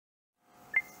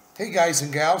Hey guys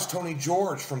and gals, Tony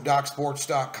George from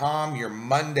DocSports.com, your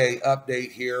Monday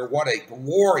update here. What a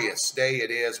glorious day it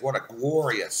is. What a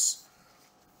glorious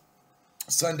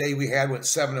Sunday we had. Went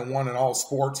 7-1 in all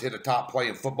sports, hit a top play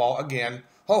in football again.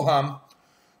 Ho-hum.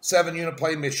 7-unit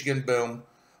play, Michigan, boom.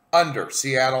 Under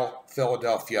Seattle,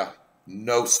 Philadelphia,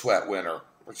 no sweat winner.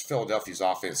 Where's Philadelphia's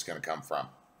offense going to come from?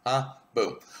 Huh?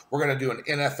 Boom. We're going to do an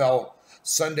NFL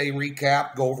Sunday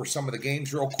recap, go over some of the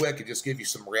games real quick and just give you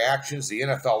some reactions. The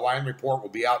NFL line report will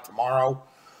be out tomorrow.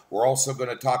 We're also going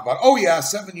to talk about,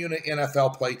 7-unit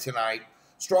NFL play tonight.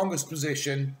 Strongest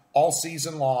position all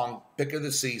season long. Pick of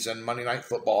the season. Monday Night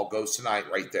Football goes tonight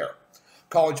right there.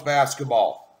 College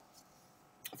basketball.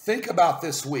 Think about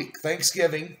this week.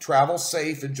 Thanksgiving, travel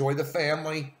safe, enjoy the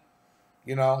family.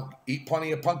 You know, eat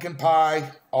plenty of pumpkin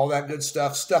pie, all that good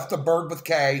stuff. Stuff the bird with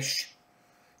cash.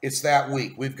 It's that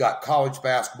week. We've got college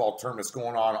basketball tournaments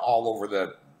going on all over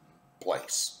the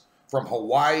place. From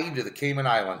Hawaii to the Cayman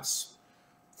Islands.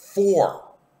 Four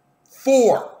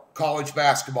college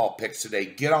basketball picks today.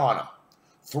 Get on them.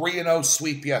 3-0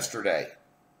 sweep yesterday.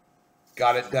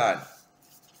 Got it done.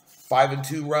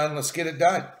 5-2 run. Let's get it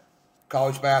done.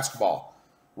 College basketball.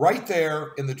 Right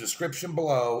there in the description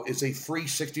below is a free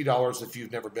 $60 if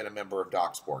you've never been a member of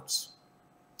Doc Sports.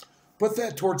 Put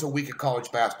that towards a week of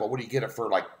college basketball. What do you get it for,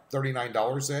 like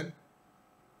 $39 in?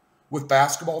 With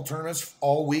basketball tournaments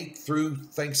all week through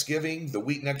Thanksgiving, the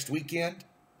week next weekend,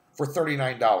 for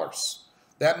 $39.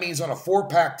 That means on a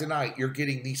 4-pack tonight, you're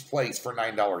getting these plays for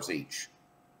 $9 each.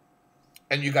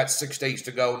 And you got 6 days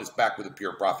to go, and it's back with a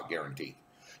pure profit guarantee.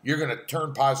 You're going to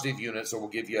turn positive units, or we'll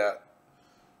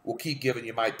keep giving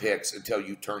you my picks until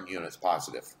you turn units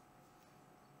positive.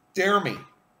 Dare me.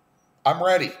 I'm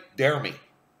ready. Dare me.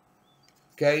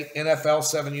 Okay, NFL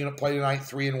 7-unit play tonight,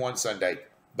 3-1 Sunday.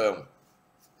 Boom.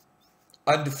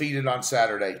 Undefeated on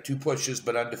Saturday. 2 pushes,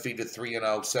 but undefeated 3-0,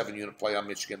 7-unit play on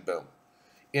Michigan. Boom.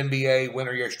 NBA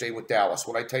winner yesterday with Dallas.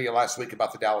 What did I tell you last week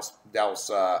about the Dallas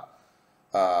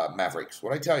Mavericks?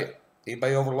 What did I tell you?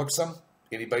 Anybody overlooks them?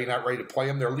 Anybody not ready to play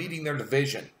them? They're leading their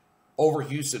division over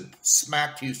Houston.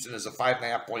 Smacked Houston as a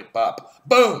 5.5-point pup.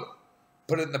 Boom.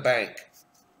 Put it in the bank.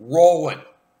 Rolling.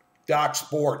 Doc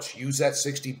Sports, use that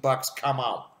 $60, come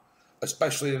out,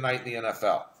 especially tonight in the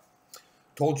NFL.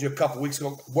 Told you a couple weeks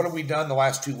ago, what have we done the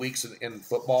last 2 weeks in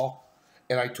football?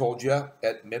 And I told you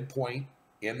at midpoint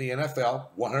in the NFL,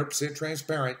 100%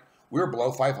 transparent, we were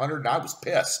below 500 and I was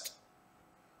pissed.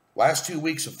 Last 2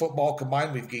 weeks of football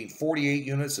combined, we've gained 48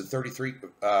 units and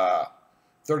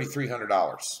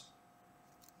 $3,300.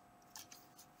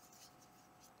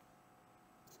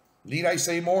 Need I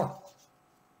say more?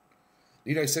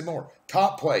 Need I say more?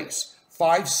 Top plays,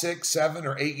 5, 6, 7,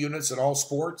 or 8 units in all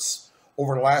sports.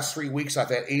 Over the last 3 weeks, I've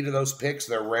had 8 of those picks.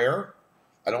 They're rare.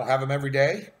 I don't have them every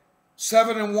day.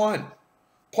 7-1,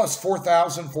 plus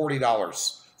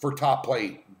 $4,040 for top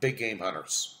play big game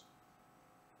hunters.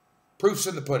 Proof's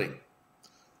in the pudding.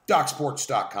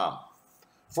 DocSports.com.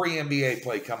 Free NBA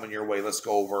play coming your way. Let's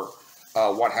go over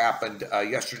what happened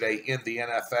yesterday in the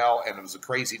NFL, and it was a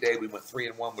crazy day. We went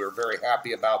 3-1. We were very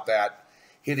happy about that.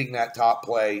 Hitting that top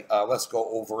play. Let's go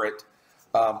over it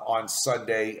on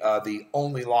Sunday. The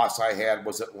only loss I had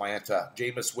was Atlanta.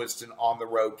 Jameis Winston on the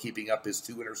road, keeping up his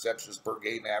 2 interceptions per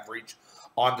game average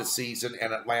on the season,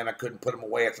 and Atlanta couldn't put him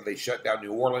away after they shut down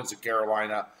New Orleans and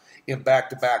Carolina in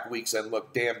back-to-back weeks and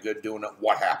looked damn good doing it.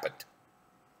 What happened?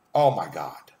 Oh, my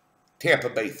God. Tampa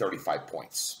Bay, 35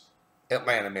 points.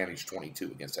 Atlanta managed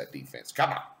 22 against that defense.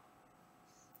 Come on.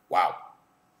 Wow.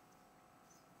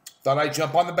 Thought I'd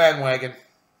jump on the bandwagon.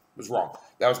 Was wrong.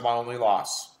 That was my only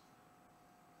loss.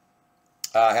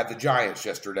 I had the Giants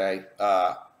yesterday.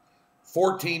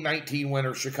 14-19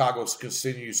 winner. Chicago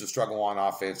continues to struggle on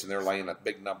offense, and they're laying a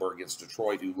big number against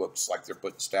Detroit, who looks like they're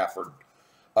putting Stafford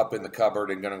up in the cupboard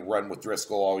and going to run with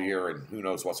Driscoll all year, and who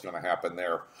knows what's going to happen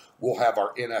there. We'll have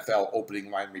our NFL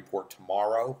opening line report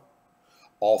tomorrow.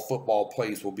 All football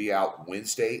plays will be out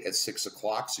Wednesday at 6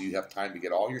 o'clock, so you have time to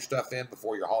get all your stuff in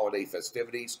before your holiday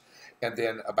festivities. And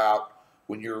then about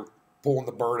when you're pulling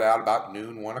the bird out about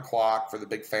noon, 1 o'clock for the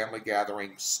big family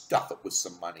gathering, stuff it with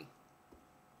some money.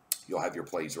 You'll have your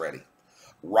plays ready.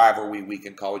 Rivalry week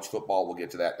in college football, we'll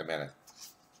get to that in a minute,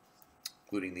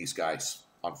 including these guys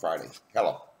on Friday.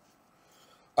 Hello.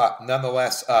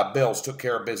 Nonetheless, Bills took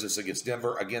care of business against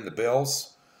Denver. Again, the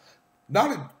Bills,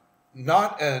 not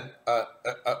a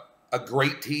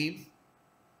great team.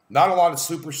 Not a lot of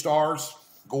superstars.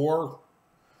 Gore,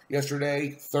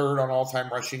 yesterday, 3rd on all-time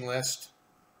rushing list.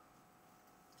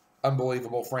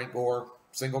 Unbelievable. Frank Gore,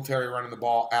 Singletary running the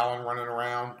ball, Allen running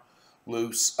around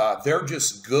loose. They're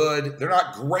just good. They're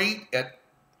not great at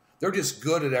 – they're just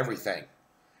good at everything.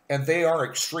 And they are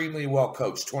extremely well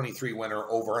coached. 23 winner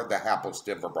over the hapless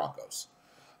Denver Broncos.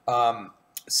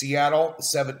 Seattle,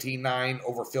 17-9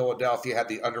 over Philadelphia. Had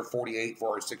the under 48 for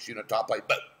our 6-unit top play.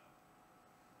 But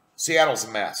Seattle's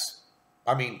a mess.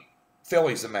 I mean,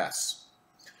 Philly's a mess.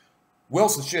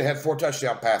 Wilson should have had 4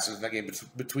 touchdown passes in that game.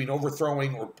 Between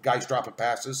overthrowing or guys dropping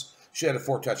passes, should have had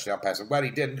 4 touchdown passes. I'm glad he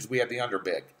didn't because we had the under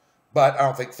big. But I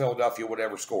don't think Philadelphia would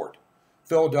ever scored.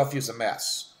 Philadelphia's a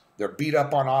mess. They're beat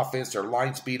up on offense. Their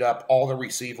line's beat up. All the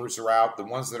receivers are out. The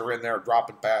ones that are in there are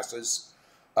dropping passes.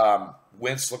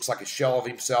 Wentz looks like a shell of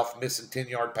himself, missing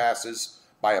 10-yard passes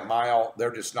by a mile.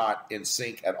 They're just not in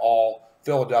sync at all.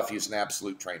 Philadelphia's an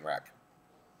absolute train wreck.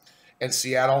 And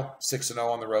Seattle, 6-0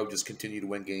 on the road, just continue to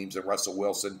win games. And Russell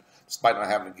Wilson, despite not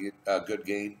having a good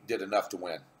game, did enough to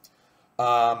win.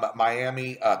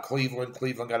 Miami, Cleveland.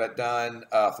 Cleveland got it done,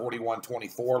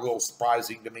 41-24. A little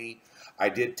surprising to me. I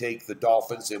did take the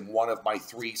Dolphins in one of my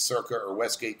 3 Circa or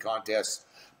Westgate contests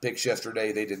picks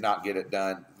yesterday. They did not get it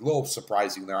done. A little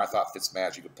surprising there. I thought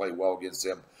Fitzmagic would play well against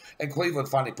them. And Cleveland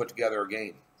finally put together a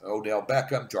game. Odell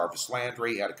Beckham, Jarvis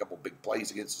Landry had a couple big plays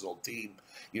against his old team.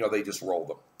 You know, they just rolled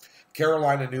them.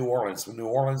 Carolina, New Orleans. New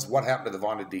Orleans, what happened to the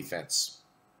vaunted defense?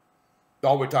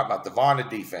 All we're talking about, the vaunted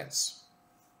defense.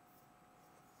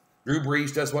 Drew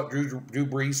Brees does what Drew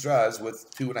Brees does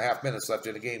with 2.5 minutes left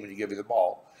in the game when you give you the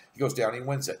ball. He goes down and he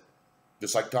wins it.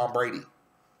 Just like Tom Brady.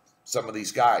 Some of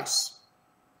these guys,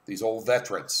 these old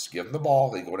veterans, give them the ball,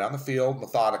 they go down the field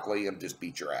methodically and just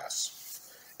beat your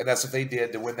ass. And that's what they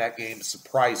did to win that game.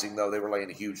 Surprising, though, they were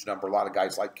laying a huge number. A lot of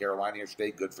guys like Carolina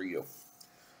yesterday. Good for you.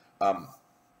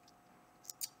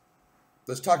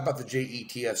 Let's talk about the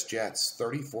Jets. Jets,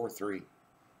 34-3.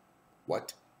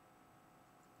 What?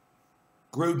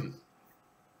 Gruden,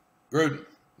 let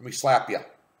me slap you.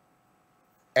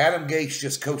 Adam Gase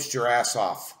just coached your ass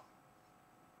off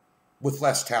with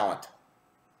less talent.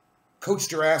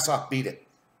 Coached your ass off, beat it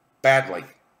badly.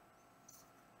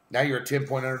 Now you're a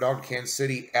 10-point underdog to Kansas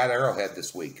City at Arrowhead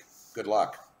this week. Good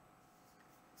luck.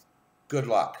 Good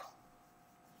luck.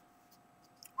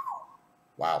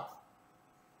 Wow.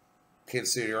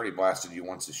 Kansas City already blasted you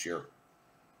once this year.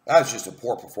 That was just a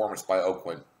poor performance by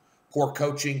Oakland. Poor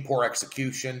coaching, poor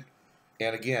execution.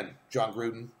 And again, John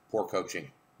Gruden, poor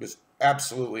coaching. Just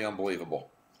absolutely unbelievable.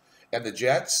 And the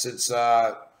Jets, since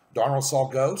Darnold saw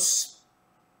ghosts,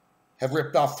 have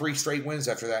ripped off 3 straight wins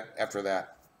after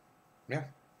that. Yeah.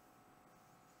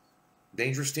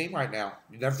 Dangerous team right now.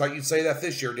 You never thought you'd say that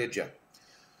this year, did you?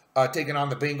 Taking on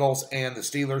the Bengals and the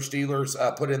Steelers.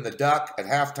 Steelers put in the duck at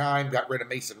halftime, got rid of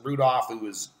Mason Rudolph, who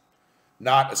was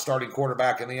not a starting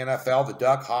quarterback in the NFL. The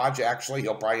duck, Hodge, actually,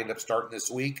 he'll probably end up starting this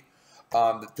week.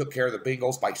 That took care of the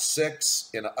Bengals by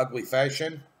 6 in an ugly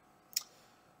fashion.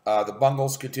 The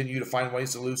Bungles continue to find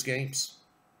ways to lose games.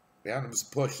 Yeah, it was a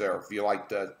push there if you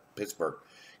liked Pittsburgh.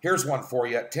 Here's one for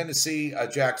you. Tennessee,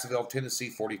 Jacksonville, Tennessee,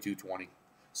 42-20.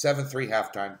 7-3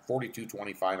 halftime,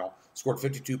 42-20 final. Scored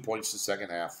 52 points in the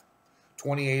second half.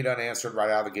 28 unanswered right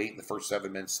out of the gate in the first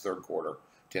 7 minutes, third quarter,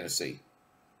 Tennessee.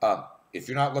 If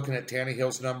you're not looking at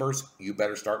Tannehill's numbers, you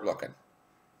better start looking.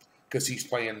 Because he's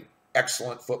playing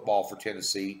excellent football for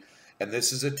Tennessee. And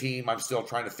this is a team I'm still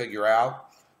trying to figure out,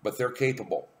 but they're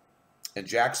capable. And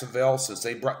Jacksonville, since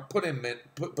they put in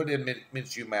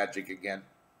Minshew magic again,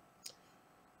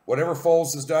 whatever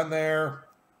Foles has done there,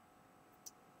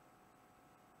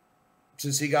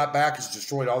 since he got back, has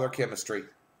destroyed all their chemistry.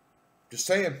 Just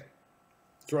saying.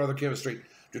 Destroyed all their chemistry.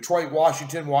 Detroit,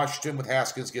 Washington with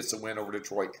Haskins gets a win over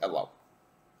Detroit. Hello.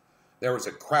 There was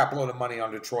a crap load of money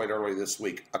on Detroit earlier this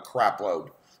week. A crap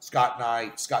load. Scott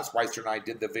Spicer and I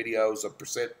did the videos of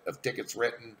percent of tickets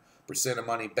written, percent of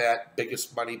money bet,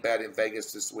 biggest money bet in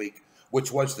Vegas this week,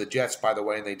 which was the Jets, by the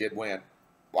way, and they did win.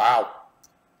 Wow.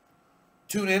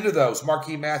 Tune into those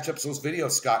marquee matchups, those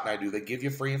videos Scott and I do. They give you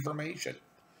free information.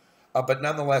 But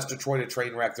nonetheless, Detroit a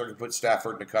train wreck. They're going to put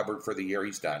Stafford in the cupboard for the year.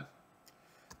 He's done.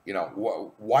 You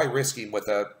know, why risk him with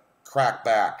a crack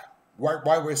back?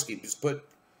 Why risk him? Just put,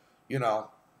 you know,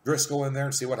 Driscoll in there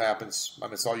and see what happens. I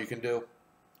mean, that's all you can do.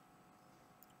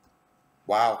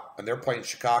 Wow. And they're playing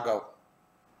Chicago.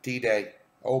 T-Day.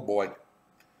 Oh, boy.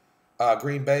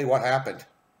 Green Bay, what happened?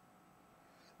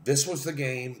 This was the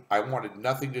game. I wanted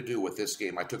nothing to do with this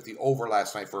game. I took the over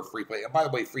last night for a free play. And by the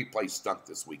way, free play stunk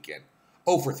this weekend.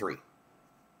 0 for 3.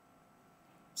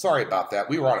 Sorry about that.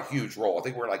 We were on a huge roll. I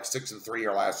think we were like 6-3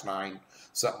 our last 9,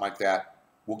 something like that.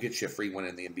 We'll get you a free win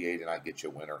in the NBA tonight, get you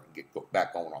a winner, and get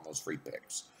back going on those free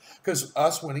picks. Because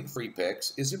us winning free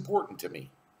picks is important to me.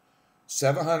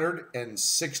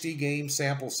 760 game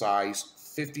sample size,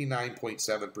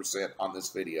 59.7% on this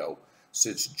video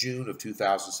since June of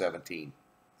 2017.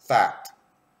 Fact.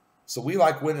 So we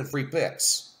like winning free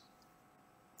picks.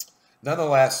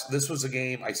 Nonetheless, this was a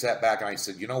game I sat back and I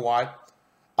said, you know what?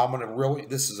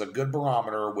 This is a good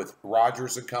barometer with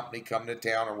Rodgers and company coming to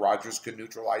town, and Rodgers can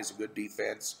neutralize a good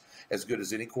defense as good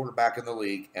as any quarterback in the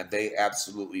league, and they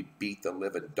absolutely beat the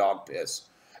living dog piss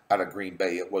out of Green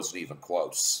Bay. It wasn't even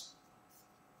close.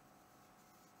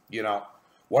 You know,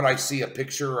 what I see a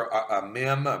picture, a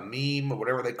meme,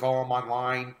 whatever they call them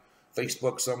online,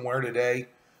 Facebook somewhere today,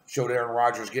 showed Aaron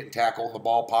Rodgers getting tackled, the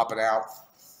ball popping out,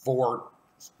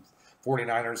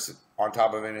 49ers on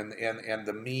top of it, and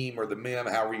the meme or the meme,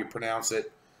 however you pronounce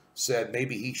it, said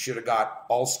maybe he should have got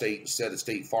Allstate instead of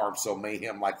State Farm so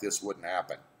mayhem like this wouldn't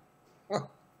happen.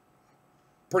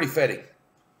 Pretty fitting.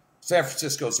 San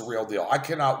Francisco's the real deal. I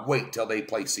cannot wait till they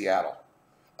play Seattle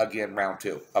again, round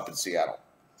 2, up in Seattle.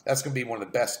 That's going to be one of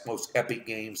the best, most epic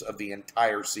games of the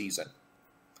entire season.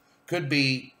 Could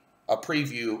be a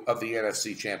preview of the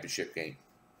NFC Championship game.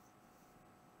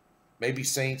 Maybe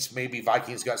Saints, maybe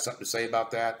Vikings got something to say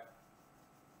about that.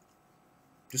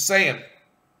 Just saying.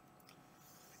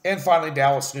 And finally,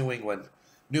 Dallas, New England.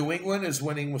 New England is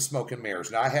winning with smoke and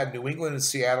mirrors. Now, I had New England and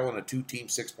Seattle in a 2-team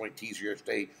 6-point teaser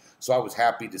yesterday, so I was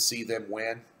happy to see them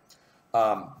win.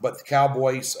 But the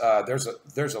Cowboys, there's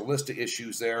a list of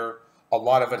issues there. A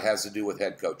lot of it has to do with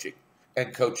head coaching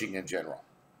and coaching in general.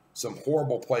 Some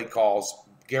horrible play calls.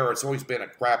 Garrett's always been a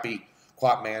crappy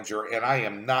clock manager, and I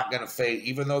am not going to fade,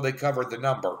 even though they covered the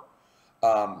number,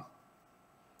 or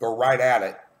right at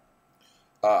it.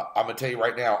 I'm going to tell you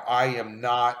right now, I am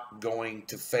not going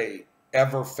to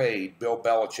ever fade Bill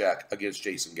Belichick against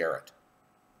Jason Garrett.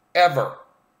 Ever.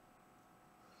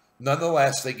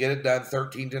 Nonetheless, they get it done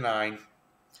 13-9.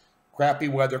 Crappy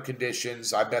weather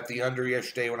conditions. I bet the under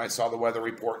yesterday when I saw the weather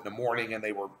report in the morning and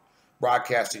they were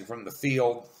broadcasting from the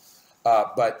field.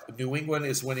 But New England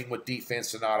is winning with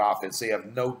defense and not offense. They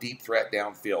have no deep threat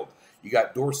downfield. You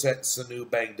got Dorsett and Sanu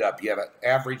banged up. You have an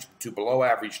average to below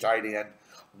average tight end,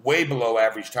 way below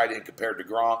average tight end compared to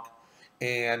Gronk.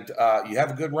 And you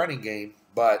have a good running game,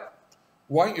 but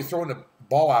why aren't you throwing the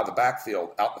ball out of the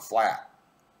backfield, out the flat?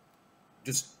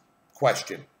 Just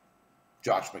question,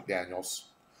 Josh McDaniels.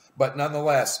 But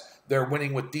nonetheless, they're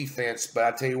winning with defense. But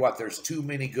I tell you what, there's too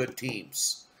many good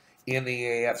teams in the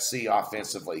AFC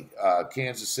offensively.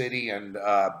 Kansas City and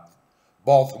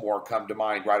Baltimore come to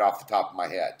mind right off the top of my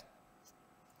head.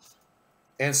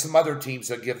 And some other teams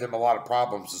that give them a lot of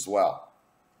problems as well.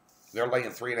 They're laying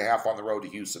 3.5 on the road to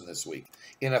Houston this week.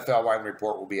 NFL line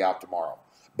report will be out tomorrow.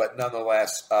 But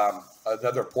nonetheless,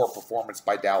 another poor performance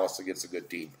by Dallas against a good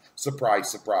team. Surprise,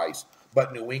 surprise.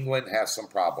 But New England has some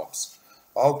problems.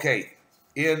 Okay,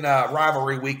 in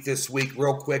rivalry week this week,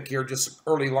 real quick here, just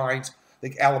early lines. I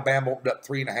think Alabama opened up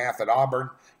 3.5 at Auburn.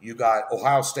 You got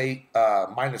Ohio State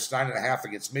minus 9.5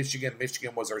 against Michigan.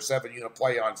 Michigan was our 7-unit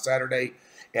play on Saturday.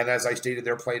 And as I stated,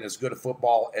 they're playing as good a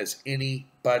football as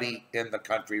anybody in the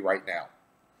country right now.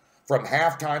 From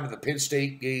halftime of the Penn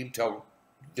State game till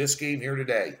this game here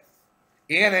today,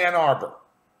 in Ann Arbor,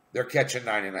 they're catching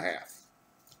 9.5.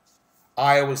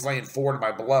 Iowa's laying 4 to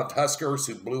my beloved Huskers,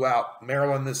 who blew out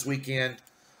Maryland this weekend.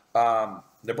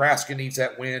 Nebraska needs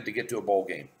that win to get to a bowl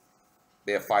game.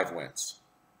 They have 5 wins.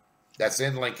 That's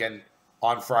in Lincoln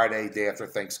on Friday, day after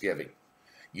Thanksgiving.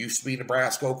 Used to be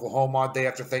Nebraska, Oklahoma on day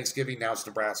after Thanksgiving. Now it's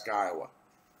Nebraska, Iowa.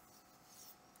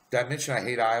 Did I mention I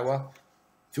hate Iowa?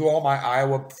 To all my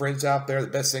Iowa friends out there, the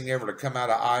best thing ever to come out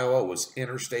of Iowa was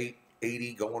Interstate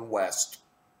 80 going west.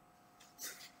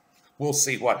 We'll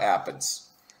see what happens.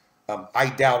 I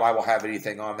doubt I will have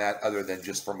anything on that other than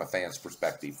just from a fan's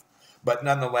perspective. But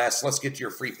nonetheless, let's get to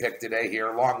your free pick today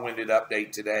here. Long-winded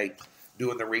update today,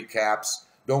 doing the recaps.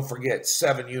 Don't forget,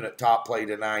 7-unit top play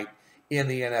tonight in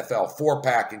the NFL.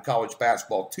 4-pack in college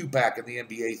basketball. 2-pack in the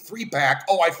NBA. 3-pack,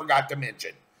 oh, I forgot to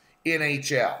mention,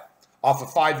 NHL. Off a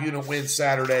 5-unit win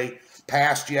Saturday,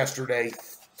 passed yesterday.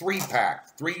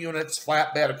 3-pack, 3 units,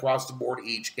 flat bet across the board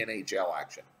each, NHL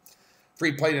action.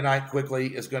 Free play tonight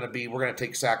quickly is going to be, we're going to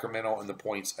take Sacramento and the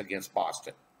points against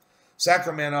Boston.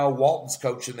 Sacramento, Walton's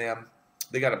coaching them.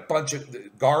 They got a bunch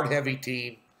of guard-heavy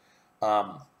team.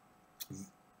 They're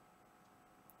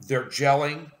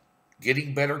gelling,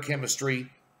 getting better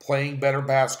chemistry, playing better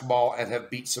basketball, and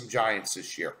have beat some giants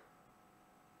this year.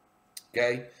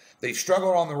 Okay? They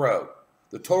struggled on the road.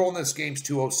 The total in this game is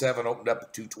 207, opened up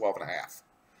at 212.5.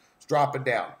 It's dropping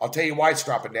down. I'll tell you why it's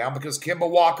dropping down, because Kemba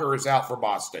Walker is out for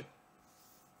Boston.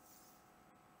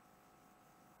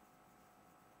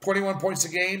 21 points a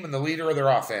game and the leader of their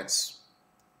offense.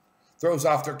 Throws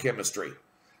off their chemistry.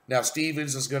 Now,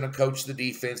 Stevens is going to coach the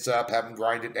defense up, have them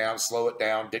grind it down, slow it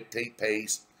down, dictate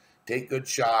pace, take good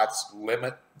shots,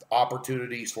 limit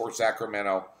opportunities for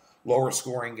Sacramento. Lower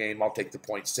scoring game. I'll take the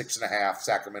point, 6.5.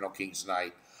 Sacramento Kings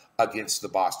tonight against the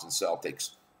Boston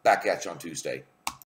Celtics. Back at you on Tuesday.